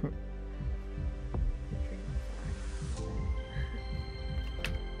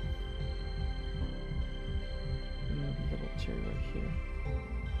 Little cherry right here.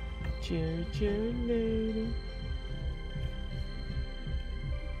 Cherry, cherry lady.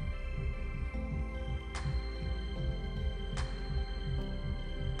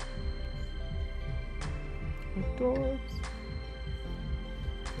 Adorbs.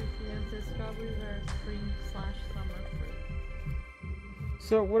 Says strawberries are spring/summer fruit.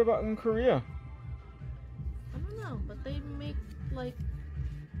 So what about in Korea? I don't know, but they make like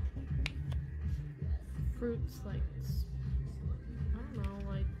fruits like I don't know,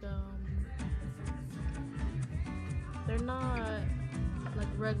 like they're not like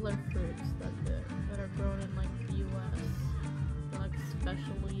regular fruits that are grown in like the U.S. They're like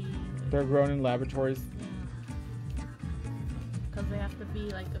specially. They're grown in laboratories. Because they have to be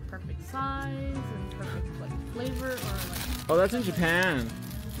like the perfect size and perfect like flavor or like. Oh, that's in Japan.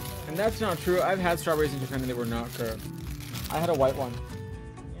 And that's not true. I've had strawberries in Japan and they were not good. I had a white one.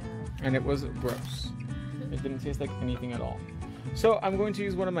 Yeah. And it was gross. It didn't taste like anything at all. So I'm going to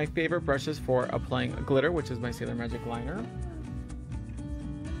use one of my favorite brushes for applying glitter, which is my Sailor Magic liner.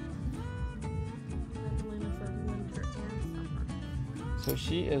 Magdalena says winter and summer. So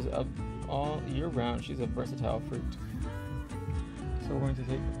she is all year round. She's a versatile fruit. So we're going to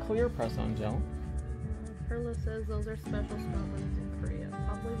take a clear press-on gel. Perla says those are special strawberries in Korea.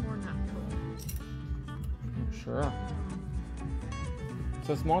 Probably more natural. Sure. It's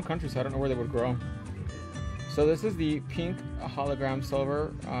a small country, so I don't know where they would grow. So this is the pink hologram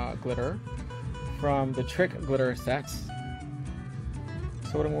silver glitter from the Trick glitter sets.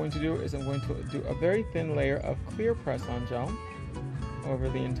 So what I'm going to do is I'm going to do a very thin layer of clear press-on gel over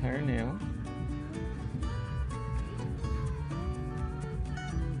the entire nail.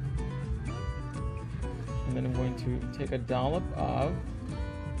 And then I'm going to take a dollop of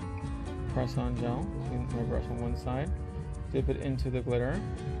press-on gel, clean my brush on one side, dip it into the glitter,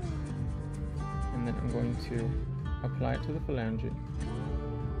 and then I'm going to apply it to the phalange.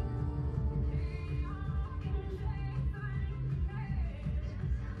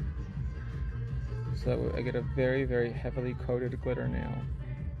 So that way I get a very, very heavily coated glitter nail.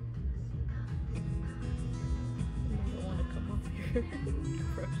 I don't want to come off your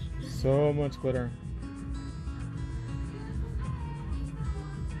brush. So much glitter.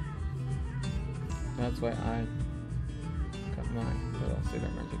 That's why I got my little Sailor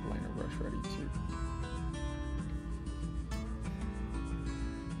Magic liner brush ready too.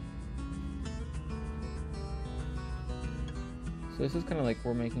 So this is kind of like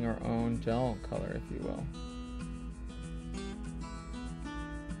we're making our own gel color, if you will.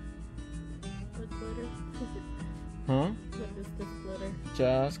 What glitter? Huh? What is this glitter?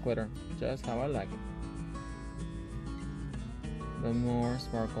 Just glitter. Just how I like it. The more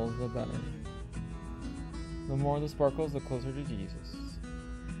sparkles, the better. The more the sparkles, the closer to Jesus.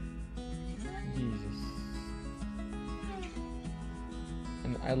 Jesus.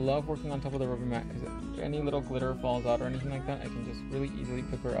 And I love working on top of the rubber mat because if any little glitter falls out or anything like that, I can just really easily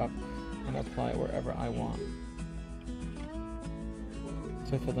pick her up and apply it wherever I want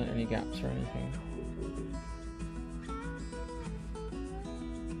to fill in any gaps or anything.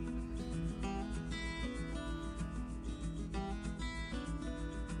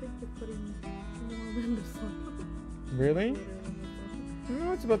 I think you're putting more than this one. Really?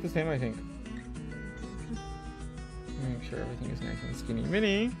 No, it's about the same, I think. Make sure everything is nice and skinny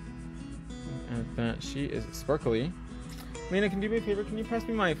mini. And that she is sparkly. Lena, can you do me a favor? Can you pass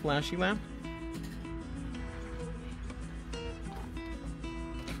me my flashy lamp?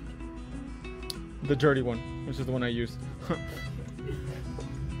 The dirty one, which is the one I use.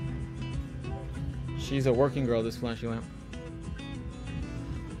 She's a working girl, this flashy lamp.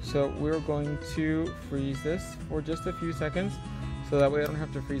 So we're going to freeze this for just a few seconds, so that way I don't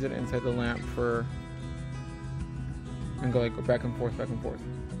have to freeze it inside the lamp for and go like back and forth, back and forth.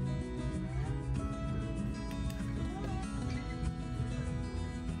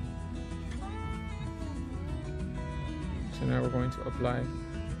 So now we're going to apply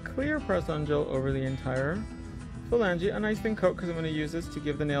clear press-on gel over the entire phalange, a nice thin coat because I'm going to use this to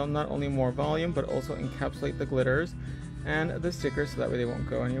give the nail not only more volume but also encapsulate the glitters and the stickers so that way they won't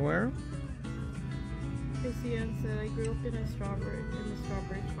go anywhere. Tracy Ann said, I grew up in the strawberry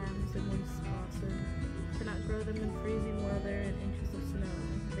farms in Wisconsin. Cannot grow them in freezing weather and inches of snow.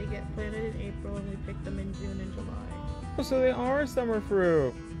 They get planted in April and we pick them in June and July. Oh, so they are summer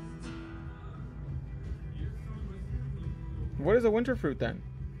fruit. What is a winter fruit then?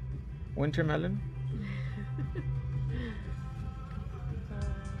 Winter melon?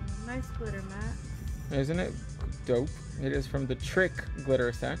 Nice glitter, Max. Isn't it dope? It is from the Trick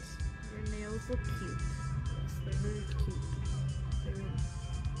glitter sets. Your nails look cute. Yes, they're very cute. They're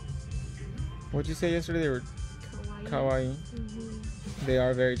What'd you say yesterday? They were kawaii. kawaii. They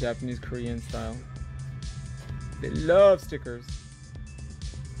are very Japanese Korean style. They love stickers.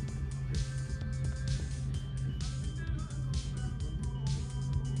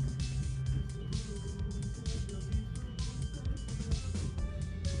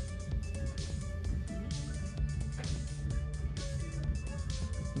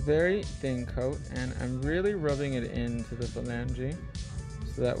 Very thin coat, and I'm really rubbing it into the phalange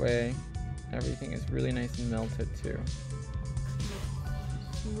so that way everything is really nice and melted too.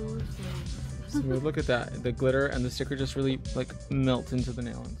 Smooth. Look at that. The glitter and the sticker just really like melt into the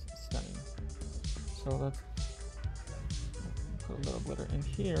nail. It's stunning. So let's put a little glitter in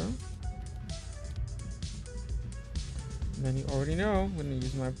here. And then you already know I'm going to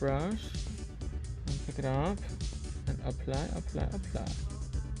use my brush and pick it up and apply.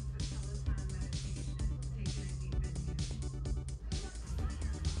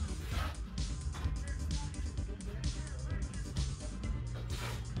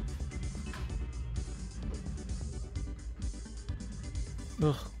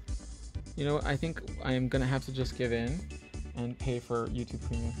 Ugh. You know what? I think I am gonna have to just give in and pay for YouTube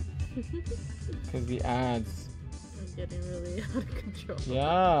Premium. Because the ads. I'm getting really out of control.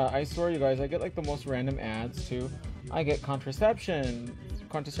 Yeah, I swear you guys, I get like the most random ads too. I get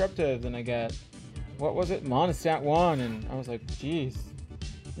contraceptives, and I get, what was it? Monostat 1, and I was like, geez,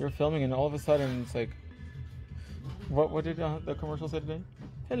 you're filming and all of a sudden it's like, what did the commercial say today?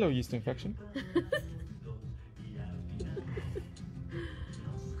 Hello, yeast infection.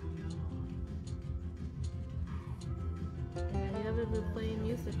 You haven't been playing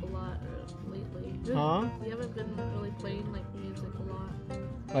music a lot lately. Huh? You haven't been really playing like music a lot.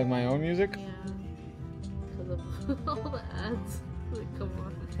 Like my own music? Yeah. Because of all the ads that come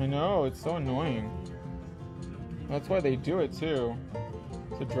on. I know, it's so annoying. That's why they do it too.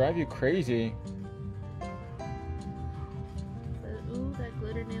 To drive you crazy. But, ooh, that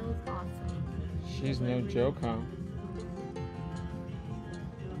glitter nail is awesome. She's no joke, huh?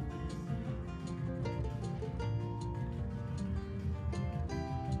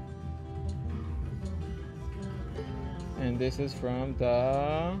 And this is from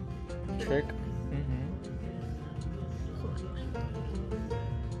the Trick.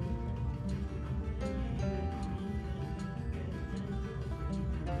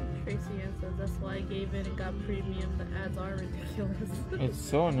 Tracy Ann says that's why I gave in and got premium. The ads are ridiculous. It's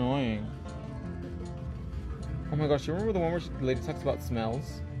so annoying. Oh my gosh, you remember the one where the lady talks about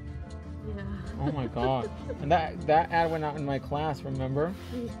smells? Yeah. Oh my god. And that ad went out in my class, remember?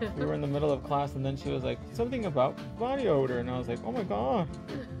 Yeah. We were in the middle of class and then she was like, something about body odor. And I was like, oh my god.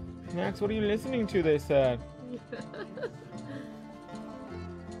 Max, what are you listening to? They said. Yeah.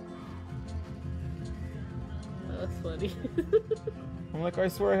 That's funny. I'm like, I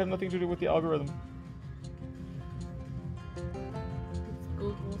swear I have nothing to do with the algorithm. It's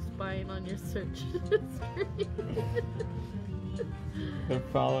Google spying on your search history. They're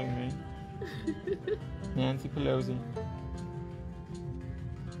following me. Nancy Pelosi.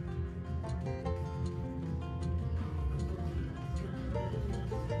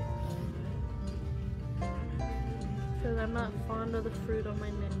 Says I'm not fond of the fruit on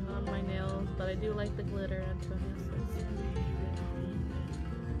my nails, but I do like the glitter. Antonio says.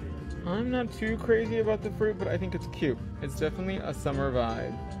 I'm not too crazy about the fruit, but I think it's cute. It's definitely a summer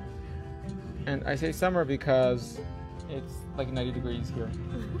vibe. And I say summer because it's like 90 degrees here.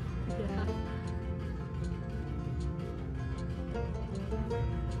 Yeah.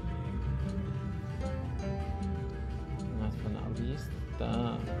 Last but not least,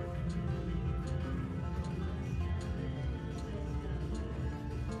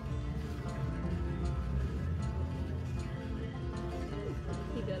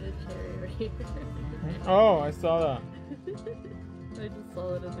 He got a cherry right here. Oh, I saw that. I just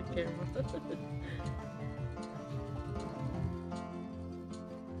saw it in the camera.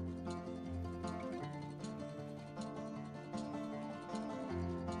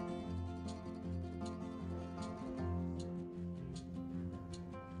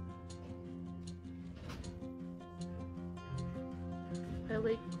 I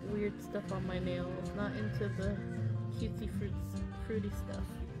like weird stuff on my nails, not into the cutesy fruity stuff.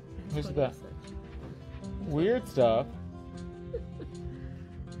 Who's that? Weird stuff?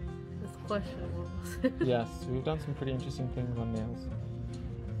 It's questionable. Yes, we've done some pretty interesting things on nails.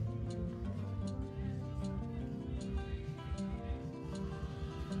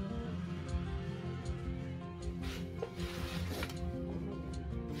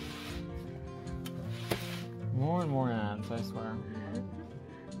 More and more ants, I swear.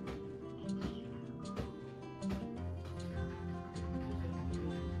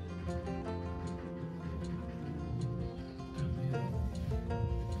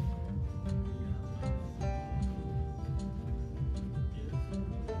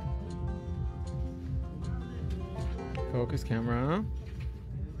 Focus camera.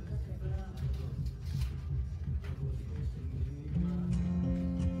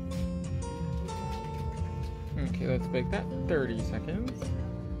 Okay, let's bake that 30 seconds.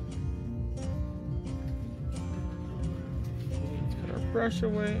 Let's put our brush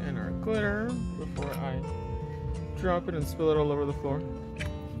away and our glitter before I drop it and spill it all over the floor.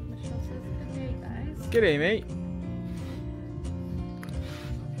 Michelle says good day, guys. G'day, mate.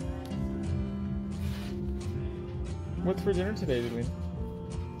 What's for dinner today, Lily?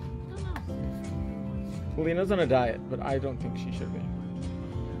 Lena's on a diet, but I don't think she should be.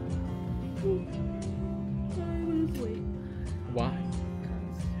 Wait. Why?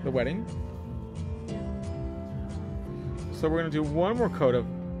 The wedding? So we're going to do one more coat of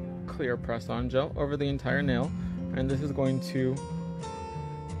clear press-on gel over the entire nail, and this is going to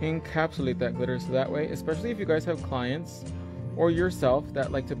encapsulate that glitter, so that way, especially if you guys have clients or yourself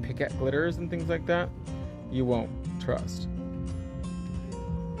that like to pick at glitters and things like that, you won't trust.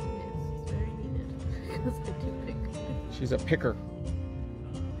 Yes, it's very needed. Because I do pick. She's a picker.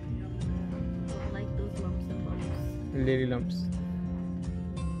 I like those lumps and bumps. Lady lumps.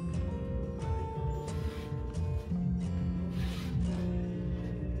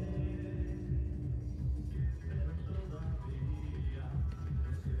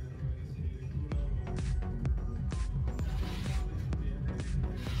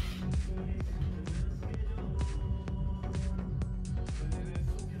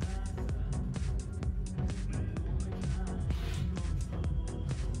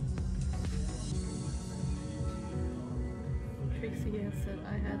 Tracy has said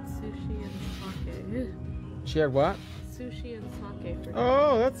I had sushi and sake. She had what? Sushi and sake for dinner.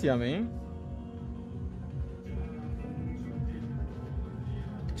 Oh, that's yummy.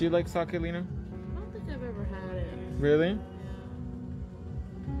 Do you like sake, Lena? I don't think I've ever had it. Really?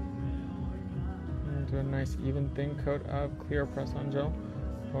 And do a nice even thin coat of clear press-on gel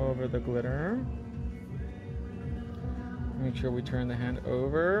over the glitter. Make sure we turn the hand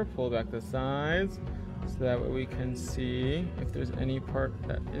over, pull back the sides, so that way we can see if there's any part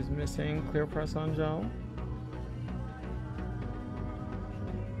that is missing clear press-on gel.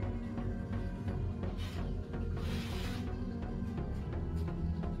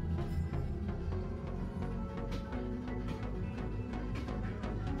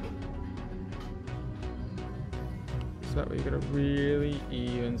 So that way you get a really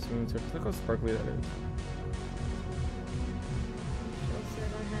even, smooth surface. Look how sparkly that is. Michelle said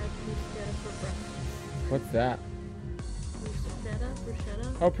I had bruschetta for breakfast. What's that? Bruschetta?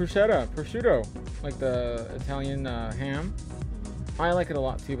 Oh, prosciutto, like the Italian ham. I like it a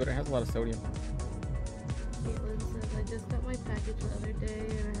lot too, but it has a lot of sodium. Caitlin says I just got my package the other day,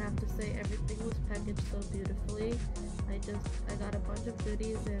 and I have to say everything was packaged so beautifully. I got a bunch of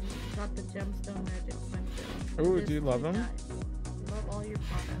goodies and got the gemstone magic pencil. Ooh, do you love them? Love all your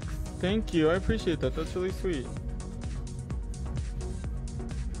products. Thank you, I appreciate that. That's really sweet.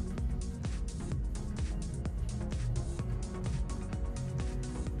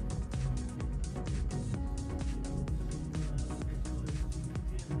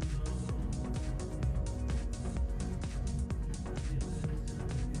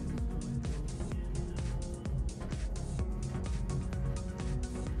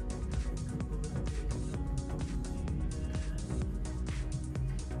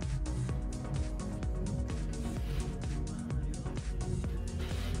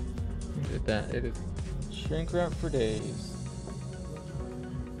 That it is shrink wrap for days.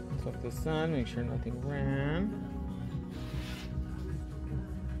 Clip the sun, make sure nothing ran.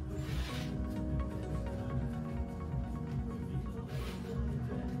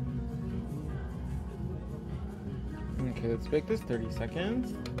 Okay, let's bake this 30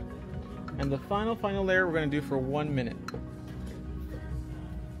 seconds. And the final layer we're going to do for 1 minute.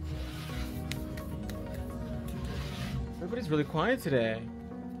 Everybody's really quiet today.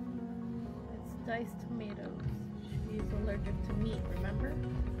 Diced tomatoes. She's allergic allergic to meat, remember?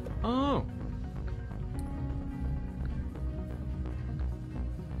 Oh.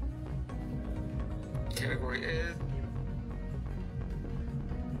 Category is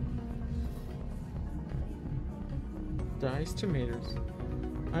diced tomatoes.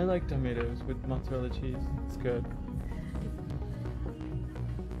 I like tomatoes with mozzarella cheese. It's good.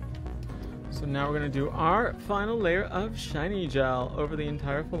 So now we're going to do our final layer of shiny gel over the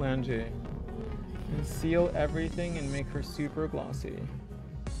entire phalange and seal everything and make her super glossy.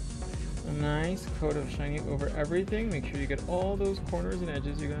 A nice coat of shiny over everything. Make sure you get all those corners and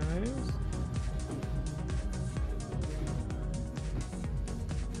edges, you guys.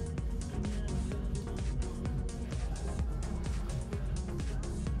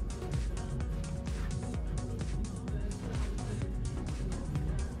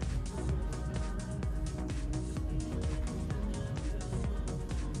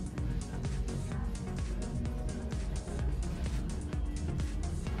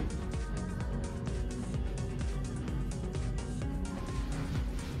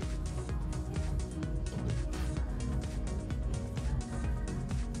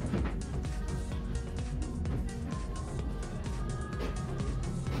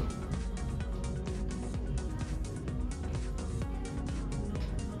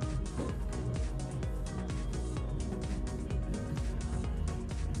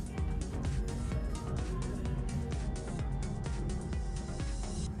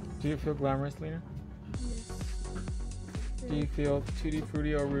 Do you feel glamorous, Lena? Yes. Do you feel tutti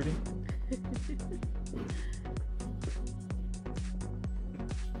frutti or Rudy?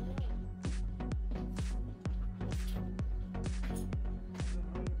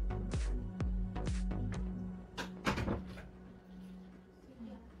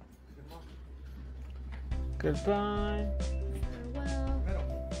 Goodbye.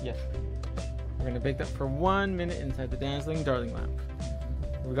 Farewell. Yes. We're gonna bake that for 1 minute inside the dazzling darling lamp.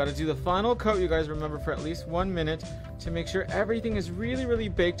 We got to do the final coat, you guys, remember, for at least 1 minute to make sure everything is really, really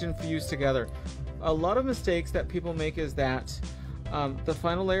baked and fused together. A lot of mistakes that people make is that the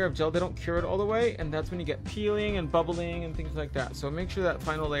final layer of gel, they don't cure it all the way, and that's when you get peeling and bubbling and things like that. So make sure that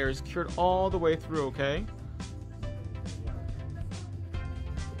final layer is cured all the way through, okay?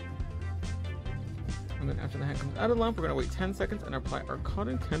 And then after the hand comes out of the lamp, we're going to wait 10 seconds and apply our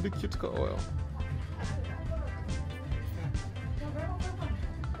cotton candy cuticle oil.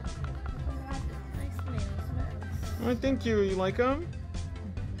 Oh, thank you. You like them?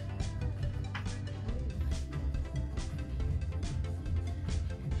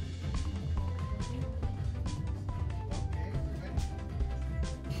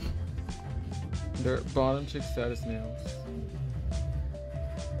 They're bottom chick status nails.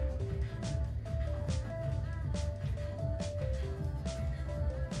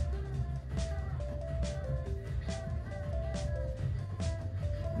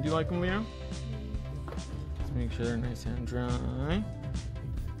 Do you like them, Leo? Make sure they're nice and dry.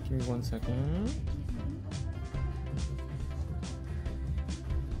 Give me 1 second.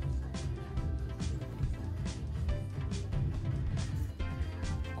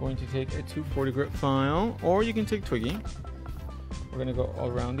 Going to take a 240 grit file, or you can take Twiggy. We're going to go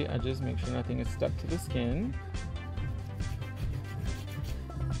around the edges, make sure nothing is stuck to the skin.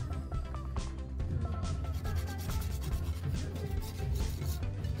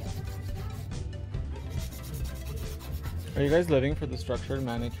 Are you guys living for the structured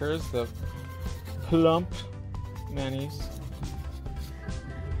manicures, the plump manis?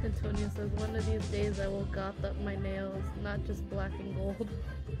 Antonio says, one of these days I will goth up my nails, not just black and gold.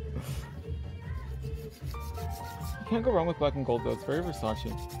 You can't go wrong with black and gold though, it's very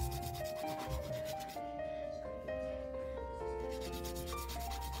Versace.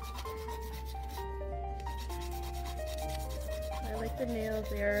 I like the nails,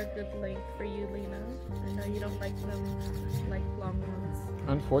 they are a good length for you, Lena. I know you don't like them like long ones.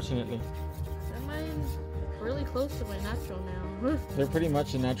 Unfortunately. And mine's really close to my natural now. They're pretty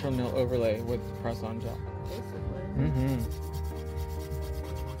much a natural nail overlay with press-on gel. Basically. Mm-hmm.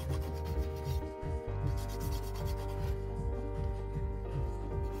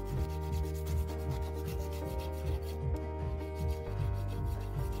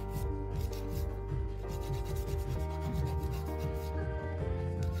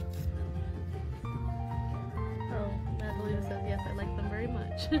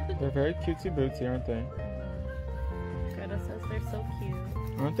 They're very cutesy bootsy, aren't they? Greta says they're so cute.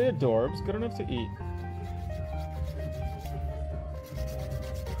 Aren't they adorbs? Good enough to eat.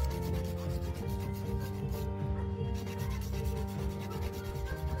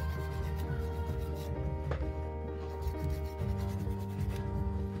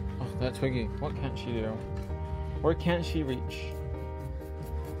 Oh, that Twiggy. What can't she do? Or can't she reach?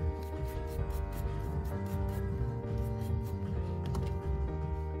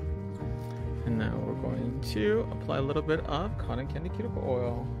 And now we're going to apply a little bit of cotton candy cuticle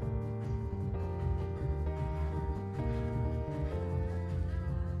oil.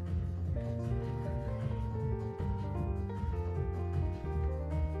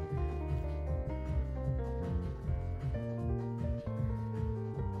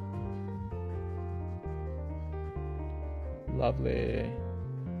 Lovely.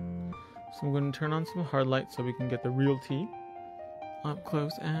 So I'm going to turn on some hard lights so we can get the real tea up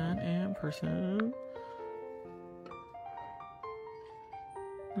close and in person.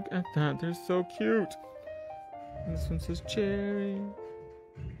 Look at that, they're so cute. And this one says cherry.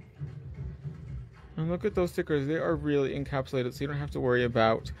 And look at those stickers, they are really encapsulated, so you don't have to worry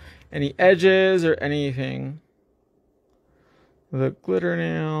about any edges or anything. The glitter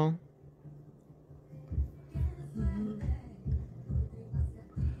nail.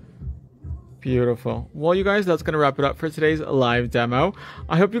 Beautiful. Well, you guys, that's going to wrap it up for today's live demo.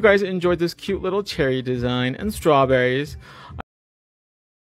 I hope you guys enjoyed this cute little cherry design and strawberries.